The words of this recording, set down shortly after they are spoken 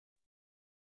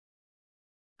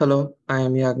Hello, I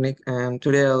am Yagnik, and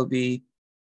today I'll be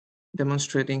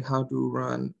demonstrating how to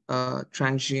run a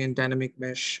transient dynamic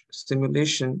mesh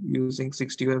simulation using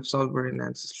 60 web solver in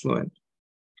ANSYS Fluent.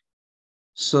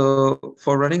 So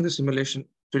for running the simulation,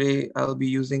 today I'll be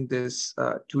using this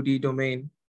 2D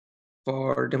domain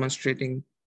for demonstrating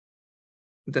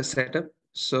the setup.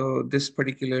 So this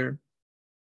particular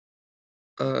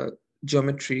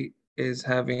geometry is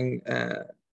having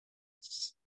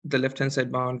the left-hand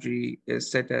side boundary is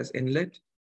set as inlet,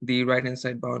 the right-hand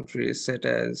side boundary is set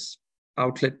as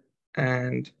outlet,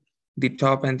 and the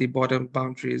top and the bottom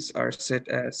boundaries are set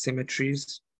as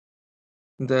symmetries.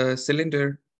 The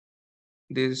cylinder,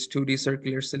 this 2D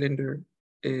circular cylinder,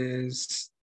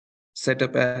 is set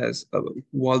up as a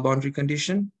wall boundary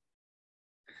condition.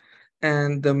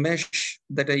 And the mesh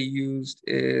that I used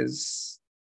is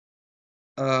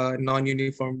a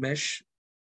non-uniform mesh,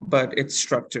 but it's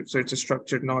structured. So it's a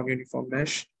structured non-uniform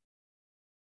mesh.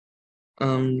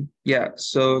 Yeah,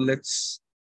 so let's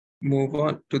move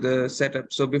on to the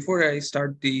setup. So before I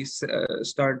start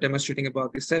start demonstrating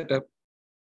about the setup,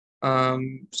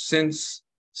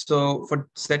 so for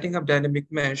setting up dynamic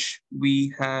mesh,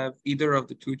 we have either of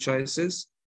the two choices.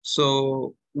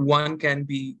 So one can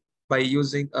be by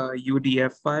using a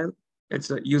UDF file.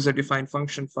 It's a user-defined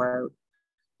function file,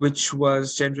 which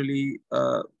was generally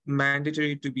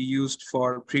mandatory to be used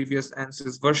for previous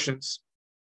ANSYS versions.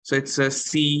 So it's a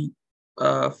C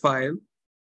file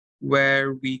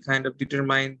where we kind of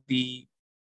determine the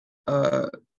uh,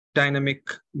 dynamic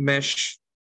mesh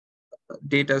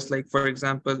data. Like, for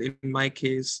example, in my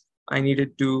case, I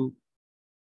needed to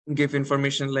give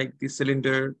information like the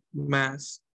cylinder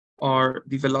mass or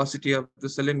the velocity of the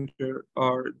cylinder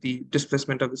or the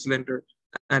displacement of the cylinder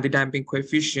and the damping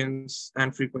coefficients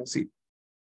and frequency.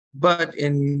 But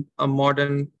in a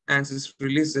modern ANSYS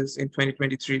releases in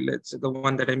 2023, let's say the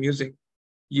one that I'm using,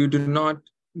 you do not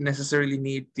necessarily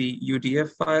need the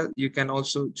UDF file. You can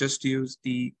also just use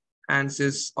the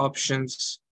ANSYS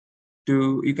options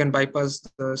you can bypass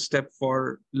the step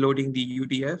for loading the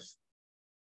UDF.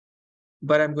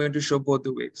 But I'm going to show both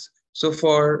the ways. So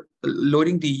for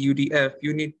loading the UDF,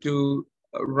 you need to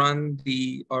run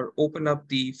or open up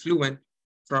the Fluent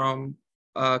from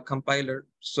a compiler.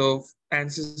 So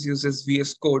ANSYS uses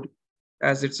VS Code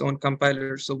as its own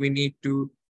compiler. So for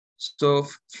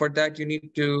that, you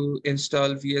need to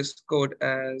install VS Code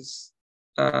as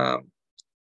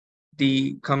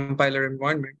the compiler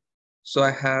environment. So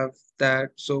I have that.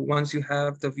 So once you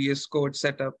have the VS Code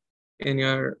set up in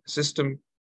your system,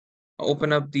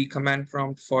 open up the command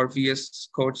prompt for VS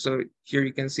Code. So here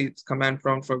you can see it's command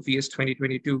prompt for VS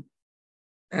 2022.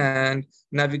 And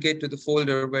navigate to the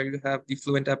folder where you have the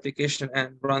Fluent application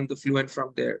and run the Fluent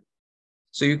from there.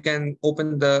 So you can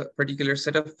open the particular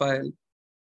setup file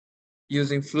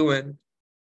using Fluent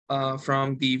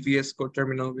from the VS Code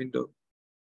terminal window.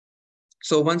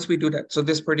 So once we do that, so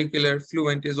this particular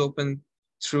Fluent is open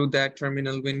through that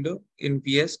terminal window in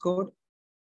VS Code.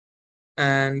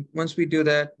 And once we do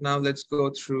that, now let's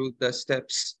go through the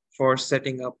steps for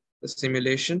setting up the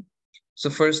simulation.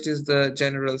 So first is the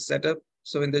general setup.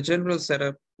 So in the general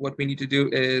setup, what we need to do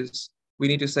is we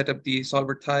need to set up the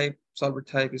solver type. Solver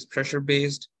type is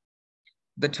pressure-based.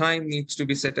 The time needs to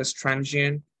be set as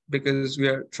transient because we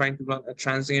are trying to run a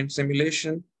transient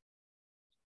simulation.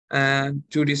 And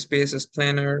 2D space as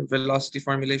planar, velocity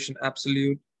formulation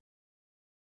absolute.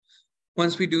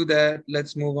 Once we do that,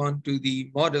 let's move on to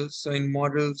the models. So in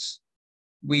models,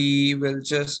 we will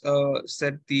just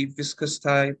set the viscous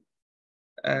type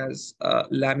as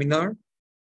laminar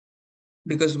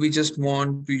because we just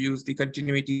want to use the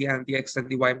continuity and the x and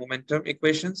the y momentum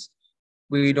equations.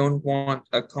 We don't want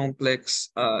a complex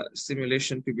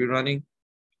simulation to be running.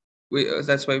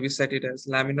 That's why we set it as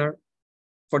laminar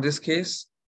for this case,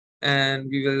 and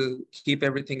we will keep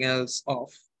everything else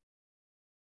off.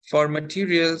 For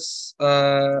materials,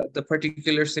 the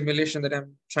particular simulation that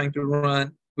I'm trying to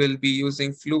run will be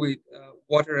using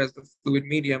water as the fluid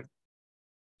medium.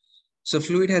 So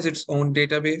fluid has its own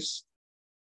database,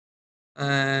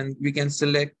 and we can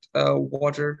select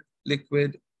water,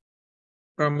 liquid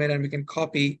from it, and we can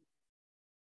copy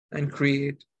and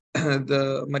create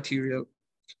the material.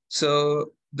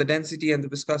 So the density and the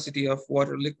viscosity of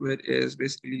water liquid is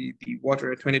basically the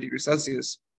water at 20 degrees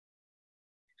Celsius.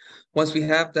 Once we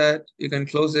have that, you can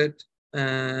close it.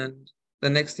 And the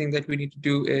next thing that we need to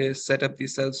do is set up the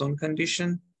cell zone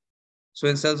condition. So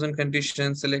in cell zone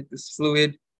condition, select this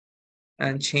fluid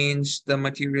and change the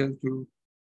material to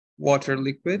water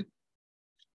liquid.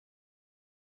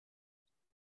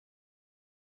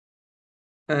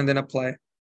 And then apply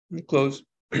and close.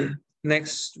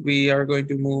 Next, we are going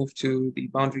to move to the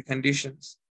boundary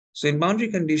conditions. So in boundary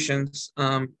conditions,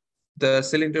 the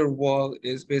cylinder wall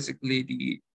is basically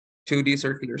the 2D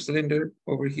circular cylinder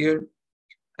over here.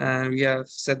 And we have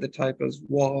set the type as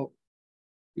wall.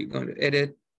 We're going to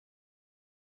edit.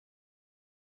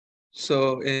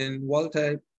 So in wall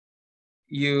type,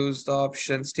 use the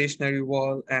option stationary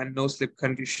wall and no slip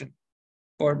condition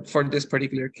for this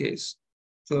particular case.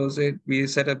 Close it. We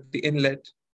set up the inlet.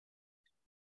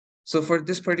 So for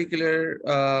this particular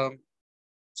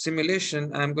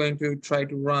simulation, I'm going to try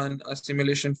to run a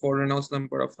simulation for Reynolds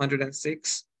number of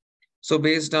 106. So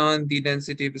based on the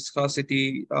density,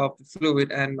 viscosity of the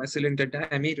fluid and my cylinder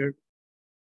diameter,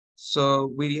 so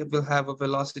we will have a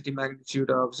velocity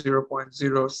magnitude of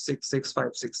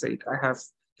 0.066568. I have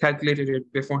calculated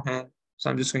it beforehand, so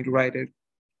I'm just going to write it.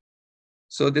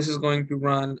 So this is going to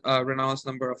run a Reynolds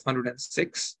number of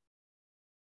 106.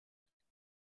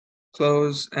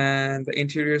 Close, and the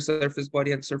interior surface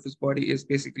body and surface body is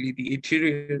basically the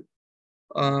interior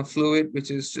fluid,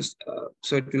 which is just,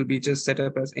 so it will be just set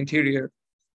up as interior.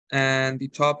 And the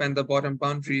top and the bottom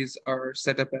boundaries are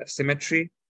set up as symmetry.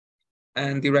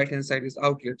 And the right-hand side is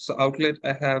outlet. So outlet,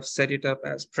 I have set it up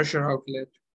as pressure outlet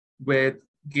with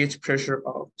gauge pressure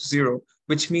of 0,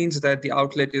 which means that the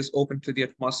outlet is open to the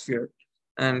atmosphere.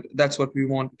 And that's what we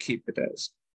want to keep it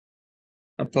as.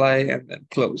 Apply and then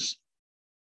close.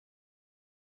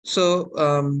 So,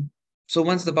 so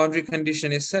once the boundary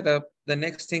condition is set up, the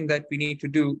next thing that we need to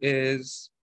do is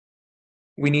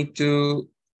we need to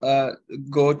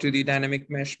go to the dynamic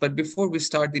mesh. But before we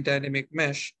start the dynamic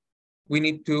mesh, we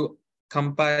need to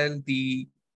compile the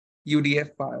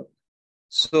UDF file.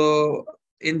 So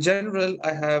in general,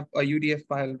 I have a UDF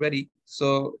file ready,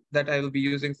 so that I will be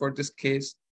using for this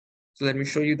case. So let me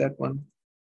show you that one.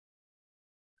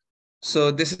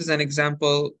 So this is an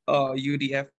example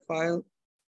UDF file.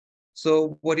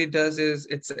 So what it does is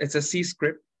it's a C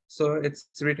script. So it's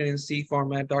written in C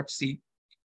format .c.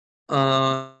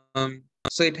 So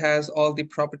it has all the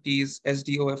properties,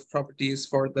 SDOF properties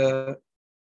for the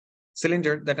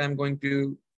cylinder that I'm going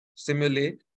to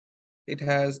simulate. It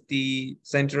has the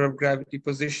center of gravity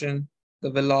position,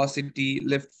 the velocity,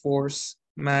 lift force,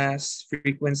 mass,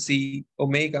 frequency,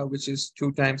 omega, which is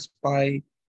 2 times pi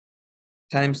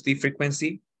times the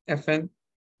frequency, Fn,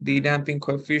 the damping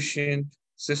coefficient,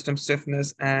 system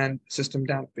stiffness, and system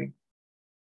damping.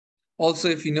 Also,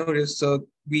 if you notice, so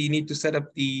we need to set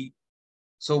up the,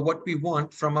 so what we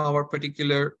want from our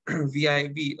particular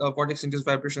VIV, vortex-induced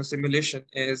vibration simulation,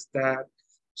 is that,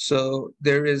 so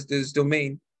there is this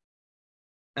domain,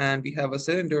 and we have a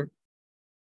cylinder,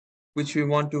 which we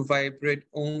want to vibrate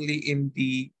only in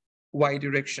the Y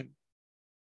direction.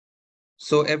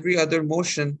 So every other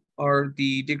motion or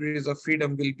the degrees of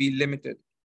freedom will be limited.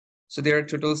 So there are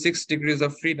total 6 degrees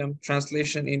of freedom,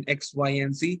 translation in X, Y,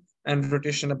 and Z, and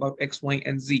rotation about X, Y,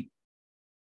 and Z.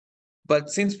 But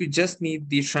since we just need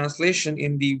the translation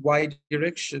in the Y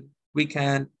direction, we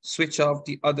can switch off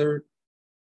the other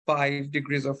 5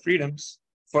 degrees of freedoms.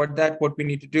 For that, what we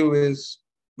need to do is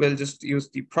we'll just use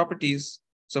the properties.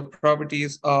 So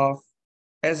properties of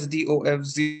SDOF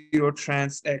 0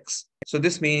 trans X. So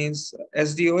this means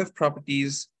SDOF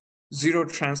properties 0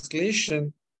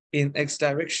 translation in X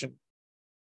direction.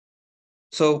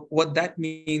 So what that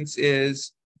means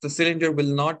is the cylinder will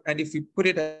not, and if we put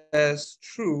it as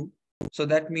true, so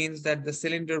that means that the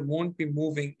cylinder won't be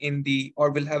moving in the,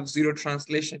 or will have 0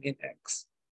 translation in X.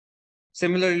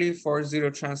 Similarly, for 0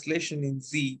 translation in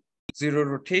Z, 0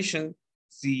 rotation,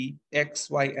 Z, X,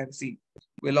 Y, and Z.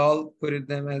 We'll all put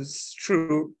them as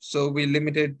true. So we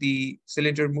limited the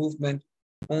cylinder movement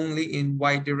only in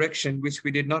Y direction, which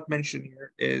we did not mention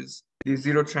here, is the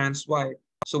 0 trans Y.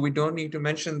 So we don't need to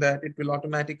mention that. It will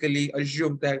automatically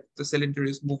assume that the cylinder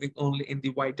is moving only in the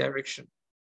Y direction.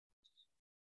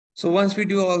 So once we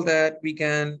do all that, we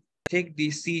can take the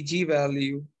CG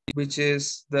value, which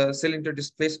is the cylinder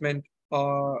displacement,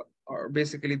 or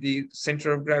basically the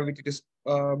center of gravity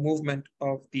movement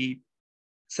of the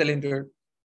cylinder,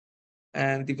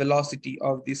 and the velocity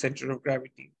of the center of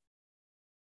gravity.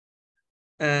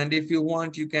 And if you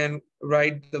want, you can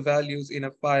write the values in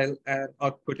a file and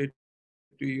output it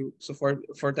to you. So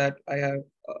for that, I have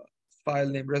a file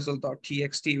named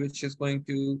result.txt, which is going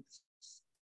to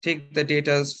take the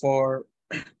data for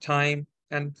time,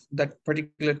 and that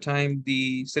particular time,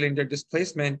 the cylinder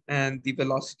displacement and the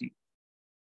velocity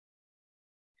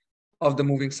of the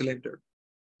moving cylinder.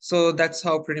 So that's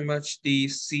how pretty much the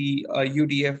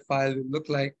UDF file will look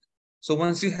like. So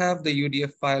once you have the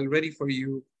UDF file ready for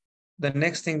you, the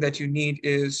next thing that you need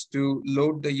is to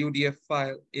load the UDF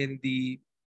file in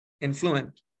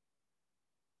Fluent.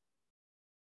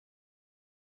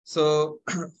 So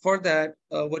for that,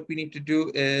 what we need to do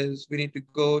is we need to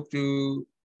go to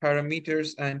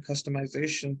parameters and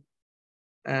customization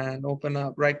and open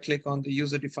up, right click on the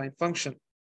user defined function.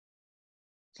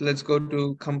 So let's go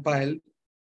to compile,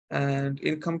 and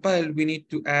in compile, we need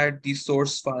to add the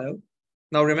source file.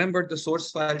 Now remember, the source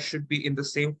file should be in the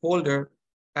same folder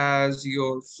as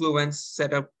your Fluent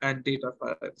setup and data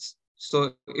files.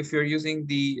 So if you're using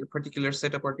the particular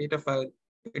setup or data file,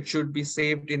 it should be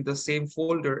saved in the same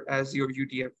folder as your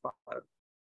UDF file.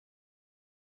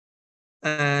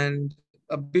 And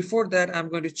before that, I'm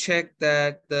going to check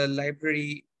that the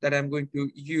library that I'm going to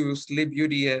use,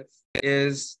 libudf,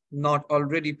 is not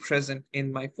already present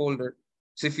in my folder.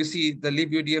 So if you see, the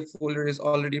libudf folder is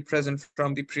already present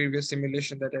from the previous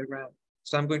simulation that I ran.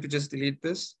 So I'm going to just delete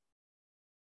this.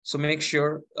 So make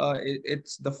sure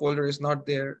the folder is not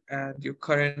there and your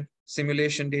current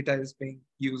simulation data is being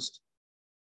used.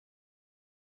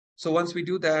 So once we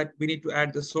do that, we need to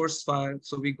add the source file.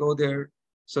 So we go there.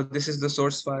 So this is the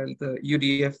source file, the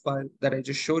UDF file that I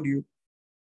just showed you.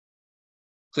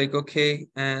 Click OK,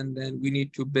 and then we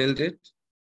need to build it.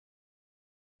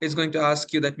 It's going to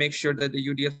ask you that make sure that the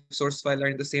UDF source file are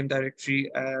in the same directory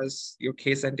as your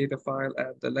case and data file,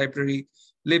 and the library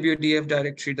libudf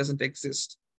directory doesn't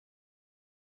exist,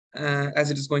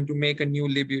 as it is going to make a new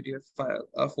libudf file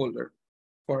folder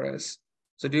for us.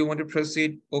 So do you want to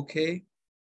proceed? OK.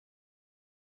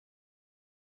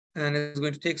 And it's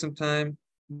going to take some time.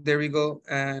 There we go.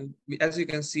 And as you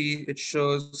can see, it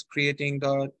shows creating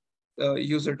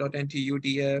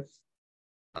user.ntudf,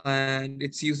 and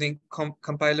it's using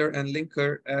compiler and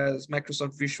linker as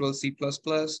Microsoft Visual C++.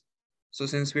 So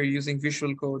since we're using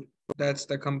Visual Code, that's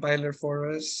the compiler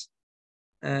for us.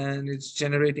 And it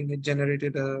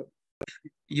generated a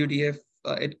UDF.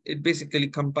 It basically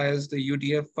compiles the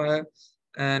UDF file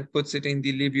and puts it in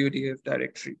the libudf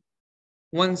directory.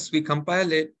 Once we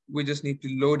compile it, we just need to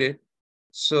load it.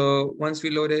 So once we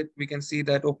load it, we can see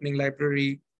that opening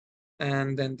library,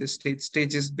 and then the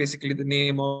stage is basically the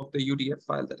name of the UDF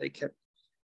file that I kept.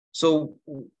 So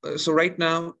right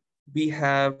now we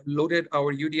have loaded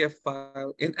our UDF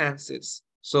file in ANSYS.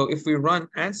 So if we run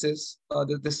ANSYS,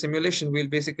 the simulation will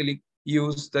basically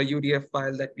use the UDF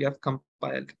file that we have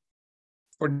compiled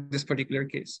for this particular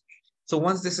case. So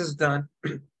once this is done,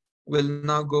 we'll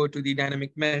now go to the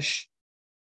dynamic mesh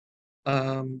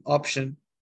option,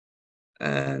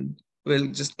 and we'll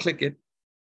just click it.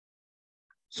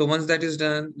 So once that is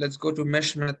done, let's go to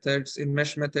mesh methods. In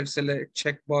mesh methods, select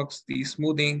checkbox the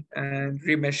smoothing and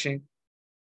remeshing.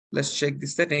 Let's check the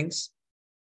settings.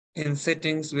 In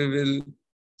settings, we will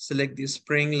select the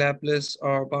spring, Laplace,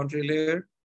 or boundary layer.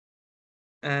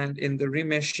 And in the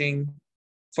remeshing,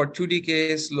 for 2D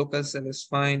case, local cell is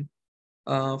fine.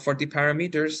 For the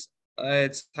parameters,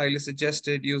 it's highly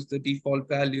suggested use the default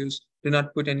values. Do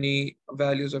not put any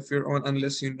values of your own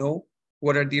unless you know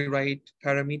what are the right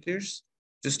parameters.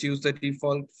 Just use the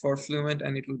default for Fluent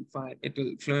and it will be fine.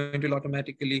 Fluent will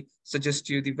automatically suggest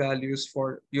you the values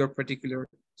for your particular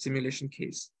simulation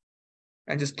case.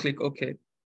 And just click OK.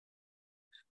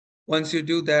 Once you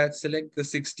do that, select the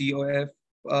 6DOF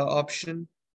option,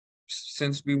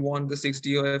 since we want the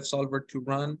 6DOF solver to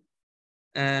run.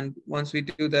 And once we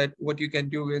do that, what you can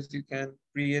do is you can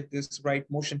create this write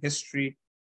motion history.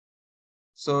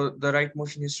 So the write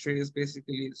motion history is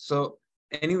basically, so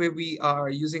anyway, we are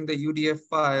using the UDF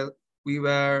file. We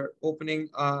were outputting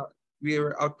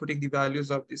the values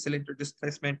of the cylinder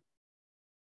displacement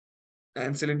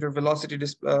and cylinder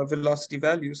velocity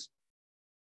values.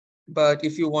 But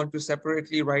if you want to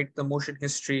separately write the motion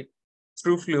history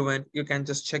through Fluent, you can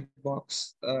just check this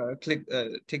box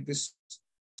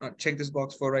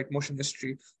for write motion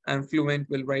history, and Fluent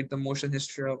will write the motion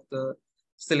history of the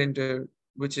cylinder,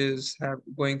 which is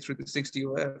going through the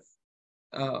 6DOF,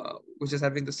 which is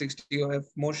having the 6DOF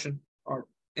motion, or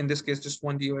in this case, just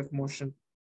one DOF motion.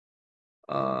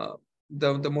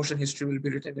 The motion history will be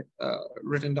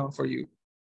written down for you.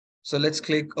 So let's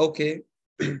click OK.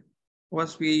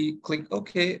 Once we click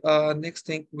OK, next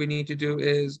thing we need to do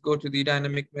is go to the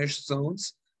dynamic mesh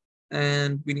zones,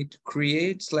 and we need to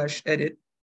create/edit.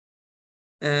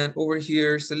 And over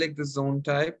here, select the zone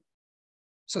type.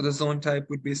 So the zone type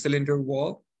would be cylinder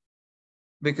wall,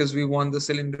 because we want the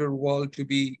cylinder wall to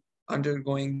be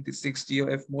undergoing the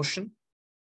 6DOF motion.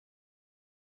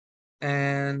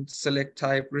 And select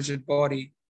type rigid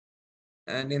body.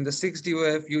 And in the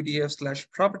 6DOF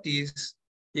UDF/properties,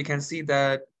 you can see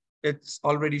that it's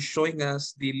already showing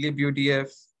us the libudf,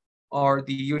 or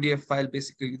the UDF file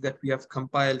basically that we have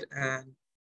compiled and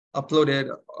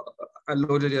uploaded,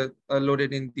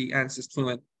 loaded in the ANSYS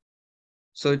Fluent.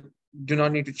 So do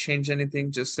not need to change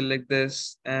anything, just select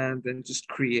this and then just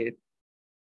create.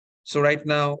 So right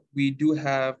now we do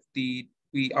have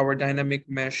our dynamic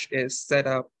mesh is set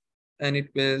up, and it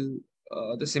will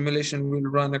the simulation will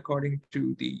run according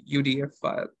to the UDF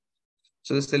file.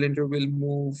 So the cylinder will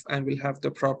move and will have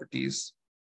the properties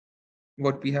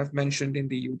what we have mentioned in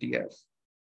the UDF.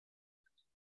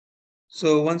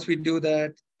 So once we do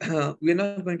that, we're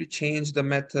not going to change the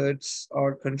methods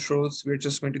or controls. We're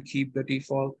just going to keep the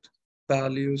default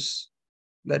values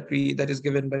that is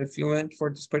given by Fluent for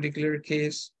this particular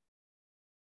case.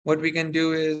 What we can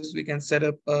do is we can set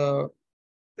up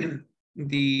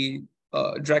the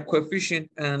drag coefficient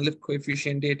and lift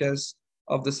coefficient data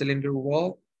of the cylinder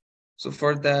wall. So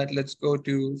for that, let's go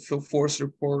to force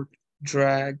report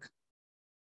drag.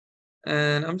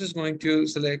 And I'm just going to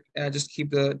select, just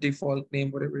keep the default name,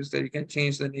 whatever is there. You can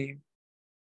change the name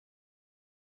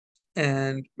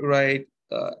and write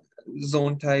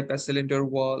zone type as cylinder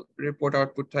wall, report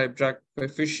output type drag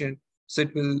coefficient. So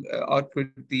it will output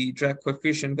the drag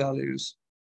coefficient values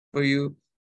for you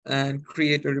and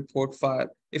create a report file.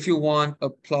 If you want a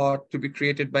plot to be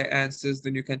created by ANSYS,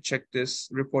 then you can check this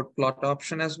report plot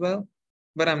option as well.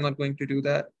 But I'm not going to do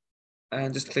that,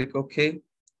 and just click OK.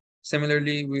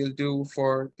 Similarly, we'll do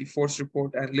for the force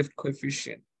report and lift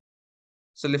coefficient.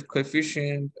 So lift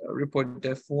coefficient, report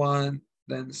def1,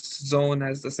 then zone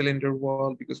as the cylinder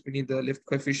wall because we need the lift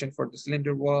coefficient for the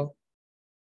cylinder wall.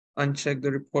 Uncheck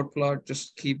the report plot,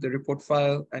 just keep the report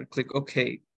file and click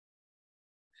OK.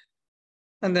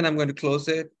 And then I'm going to close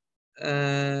it.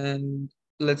 And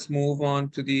let's move on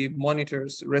to the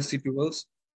monitors residuals.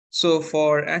 So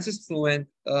for ANSYS Fluent,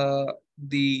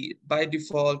 the by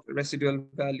default residual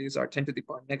values are 10 to the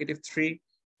power -3,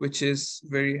 which is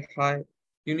very high.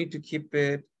 You need to keep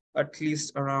it at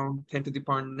least around 10 to the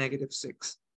power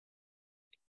 -6.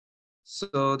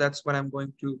 So that's what I'm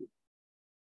going to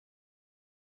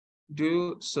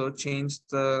do. So change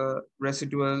the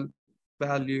residual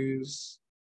values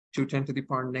to 10 to the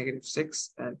power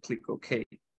 -6 and click OK.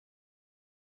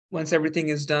 Once everything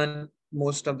is done,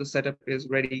 most of the setup is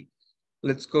ready.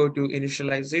 Let's go to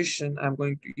initialization.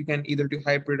 You can either do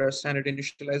hybrid or standard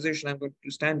initialization. I'm going to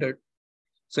do standard.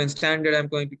 So in standard, I'm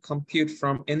going to compute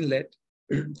from inlet.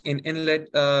 In inlet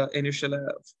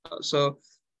so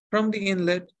from the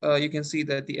inlet, you can see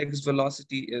that the x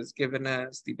velocity is given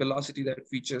as the velocity that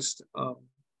we just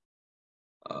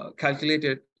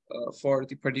calculated for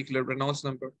the particular Reynolds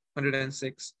number,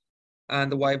 106.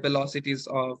 And the y velocity is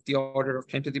of the order of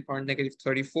 10 to the power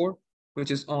 -34,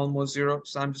 which is almost 0.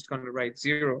 So I'm just going to write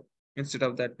 0 instead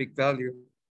of that big value.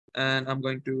 And I'm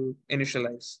going to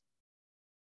initialize.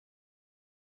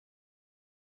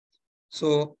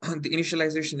 So the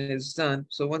initialization is done.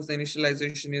 So once the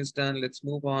initialization is done, let's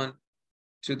move on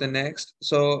to the next.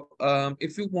 So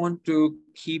if you want to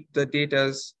keep the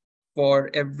data for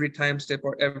every time step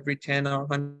or every 10 or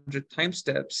 100 time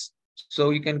steps,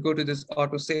 so you can go to this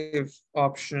autosave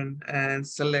option and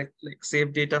select like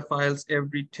save data files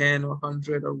every 10 or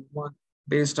 100 or 1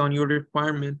 based on your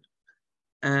requirement.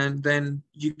 And then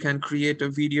you can create a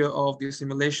video of the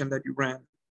simulation that you ran.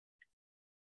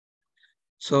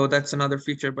 So that's another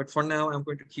feature, but for now, I'm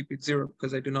going to keep it 0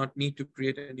 because I do not need to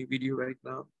create any video right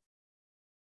now.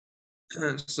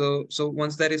 So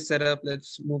once that is set up,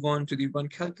 let's move on to the run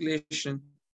calculation.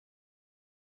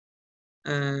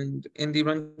 And in the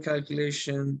run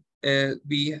calculation,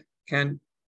 we can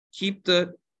keep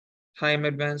the time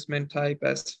advancement type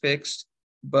as fixed,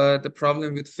 but the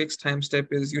problem with fixed time step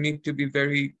is you need to be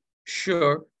very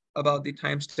sure about the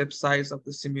time step size of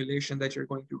the simulation that you're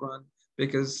going to run.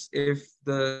 Because if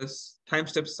the time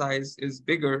step size is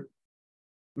bigger,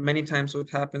 many times what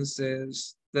happens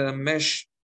is the mesh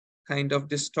kind of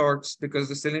distorts because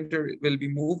the cylinder will be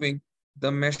moving.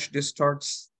 The mesh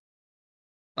distorts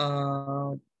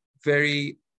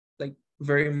very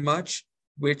much,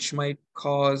 which might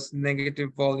cause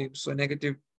negative volume. So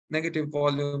negative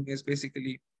volume is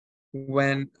basically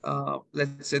when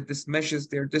let's say this mesh is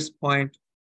there, this point,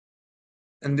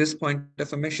 and this point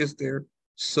of a mesh is there.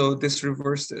 So this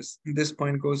reverses. This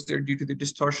point goes there due to the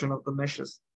distortion of the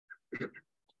meshes,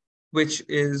 which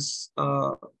is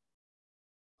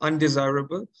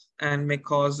undesirable and may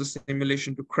cause the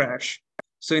simulation to crash.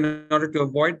 So in order to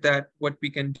avoid that, what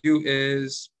we can do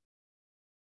is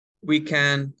we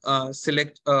can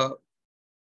select a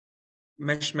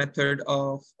mesh method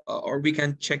of, or we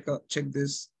can check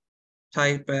this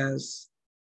type as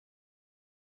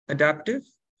adaptive.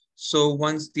 So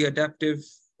once the adaptive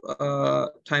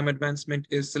time advancement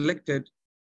is selected,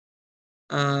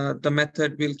 the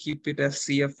method will keep it as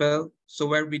CFL. So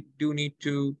where we do need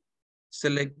to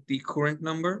select the current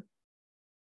number,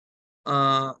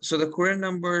 So the current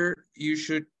number you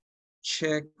should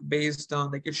check based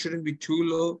on, like, it shouldn't be too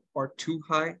low or too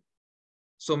high.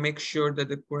 So make sure that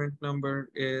the current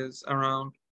number is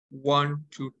around 1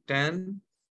 to 10.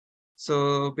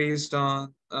 So based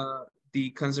on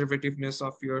the conservativeness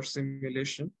of your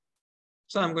simulation.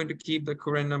 So I'm going to keep the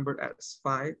current number as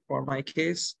 5 for my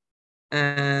case.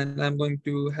 And I'm going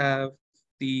to have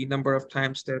the number of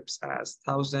time steps as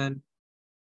 1,000.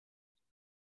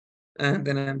 And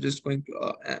then I'm just going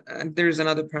to, and there's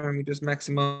another parameters,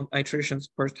 maximum iterations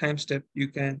per time step. You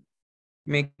can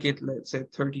make it, let's say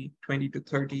 30, 20 to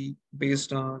 30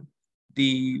 based on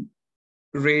the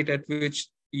rate at which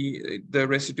the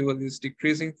residual is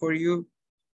decreasing for you.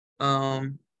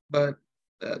 But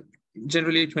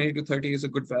generally 20 to 30 is a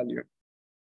good value.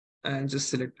 And just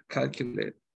select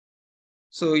calculate.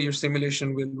 So your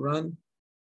simulation will run.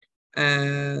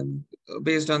 And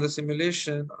based on the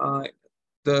simulation,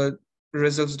 the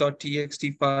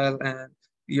results.txt file and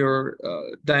your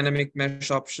dynamic mesh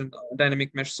option,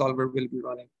 dynamic mesh solver will be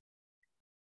running.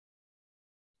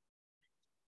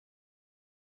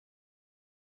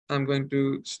 I'm going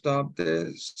to stop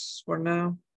this for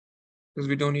now because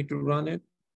we don't need to run it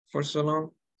for so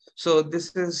long. So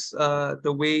this is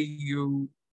the way you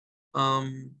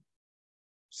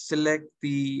select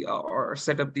the or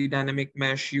set up the dynamic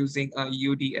mesh using a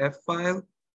UDF file.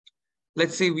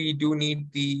 Let's say we do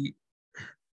need the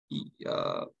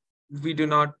we do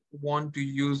not want to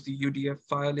use the UDF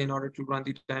file in order to run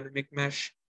the dynamic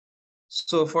mesh.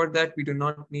 So for that, we do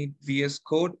not need VS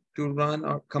Code to run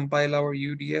or compile our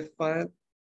UDF file.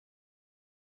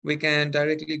 We can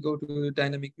directly go to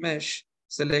dynamic mesh,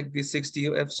 select the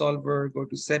 6DOF solver, go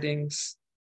to settings,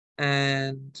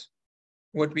 and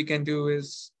what we can do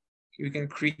is we can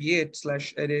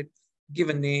create/edit, give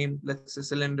a name, let's say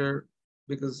cylinder,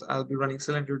 because I'll be running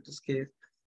cylinder in this case.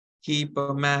 Keep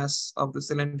a mass of the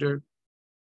cylinder.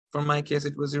 For my case,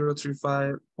 it was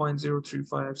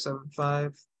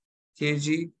 0.03575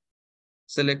 kg.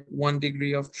 Select 1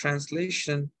 degree of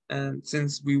translation. And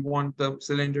since we want the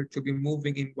cylinder to be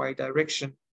moving in Y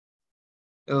direction,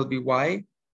 it'll be Y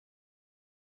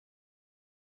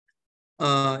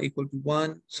equal to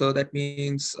 1. So that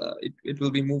means it will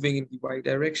be moving in the Y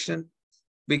direction.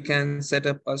 We can set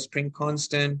up a spring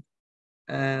constant,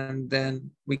 and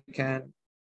then we can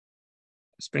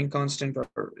spring constant,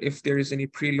 or if there is any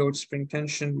preload spring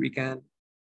tension, we can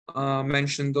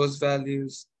mention those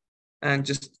values and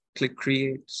just click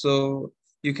create. So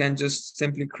you can just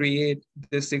simply create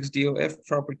the 6DOF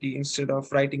property instead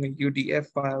of writing a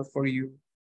UDF file for you,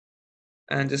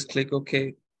 and just click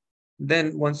OK.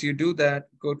 Then once you do that,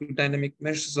 go to dynamic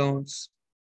mesh zones,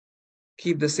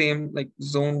 keep the same like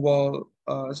zone wall,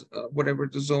 whatever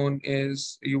the zone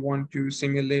is you want to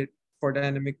simulate for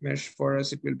dynamic mesh. For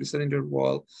us, it will be cylinder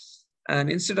wall. And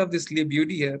instead of this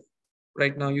libUDF,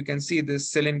 right now you can see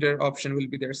this cylinder option will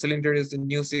be there. Cylinder is the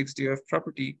new 6DOF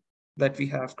property that we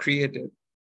have created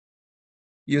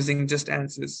using just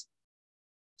ANSYS.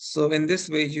 So in this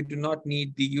way, you do not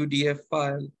need the UDF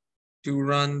file to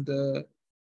run the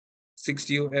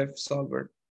 6DOF solver.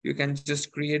 You can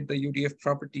just create the UDF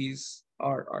properties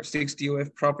or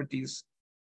 6DOF properties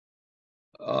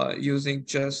using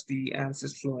just the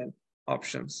ANSYS Fluent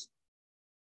options.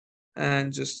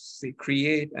 And just say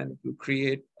create, and it will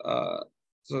create.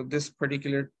 So this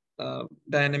particular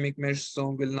dynamic mesh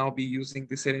zone will now be using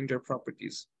the cylinder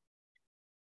properties.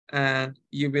 And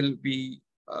you will be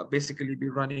basically be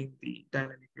running the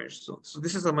dynamic mesh zone. So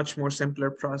this is a much more simpler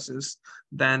process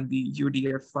than the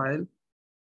UDF file.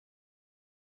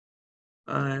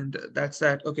 And that's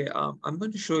that. Okay, I'm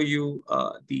going to show you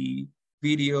the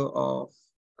video of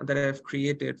that I've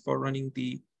created for running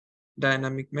the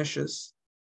dynamic meshes.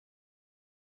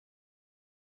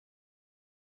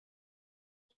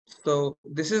 So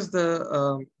this is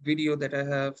the video that I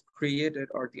have created,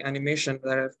 or the animation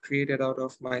that I've created out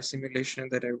of my simulation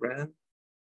that I ran.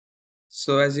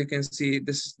 So as you can see,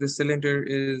 the cylinder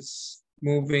is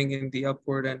moving in the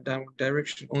upward and downward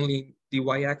direction, only the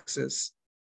y-axis.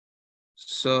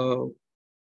 So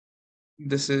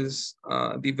this is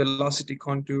the velocity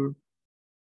contour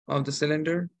of the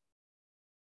cylinder.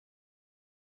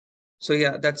 So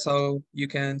yeah, that's how you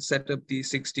can set up the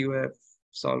 6DOF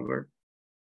solver.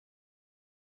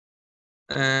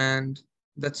 And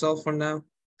that's all for now.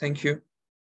 Thank you.